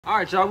All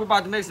right, y'all, we're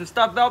about to make some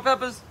stuffed bell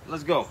peppers.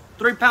 Let's go.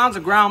 3 pounds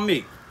of ground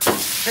meat.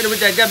 Hit it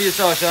with that W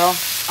sauce, y'all.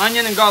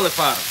 Onion and garlic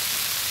powder.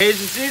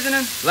 Cajun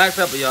seasoning, black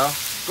pepper, y'all.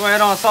 Go ahead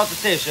on, salt to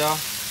taste, y'all.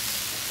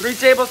 3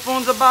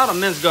 tablespoons about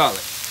minced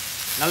garlic.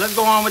 Now let's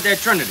go on with that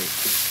Trinity.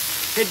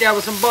 Hit that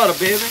with some butter,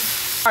 baby.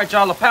 All right,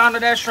 y'all, a pound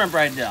of that shrimp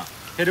right there.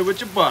 Hit it with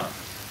your butter.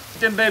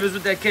 Hit them babies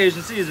with that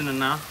Cajun seasoning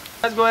now.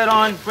 Let's go ahead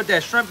on, put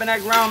that shrimp in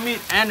that ground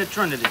meat and the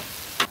Trinity.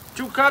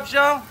 2 cups,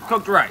 y'all,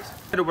 cooked rice.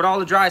 Hit it with all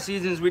the dry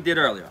seasonings we did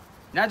earlier.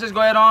 Now just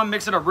go ahead on,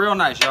 mix it up real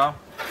nice, y'all.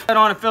 Head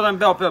on and fill them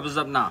bell peppers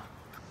up now.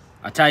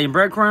 Italian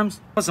breadcrumbs,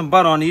 put some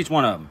butter on each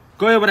one of them.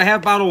 Go ahead with a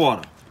half bottle of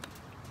water.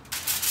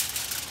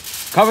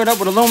 Cover it up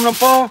with aluminum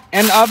foil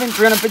in the oven,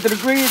 350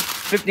 degrees,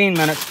 15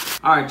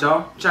 minutes. All right,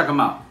 y'all, check them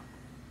out.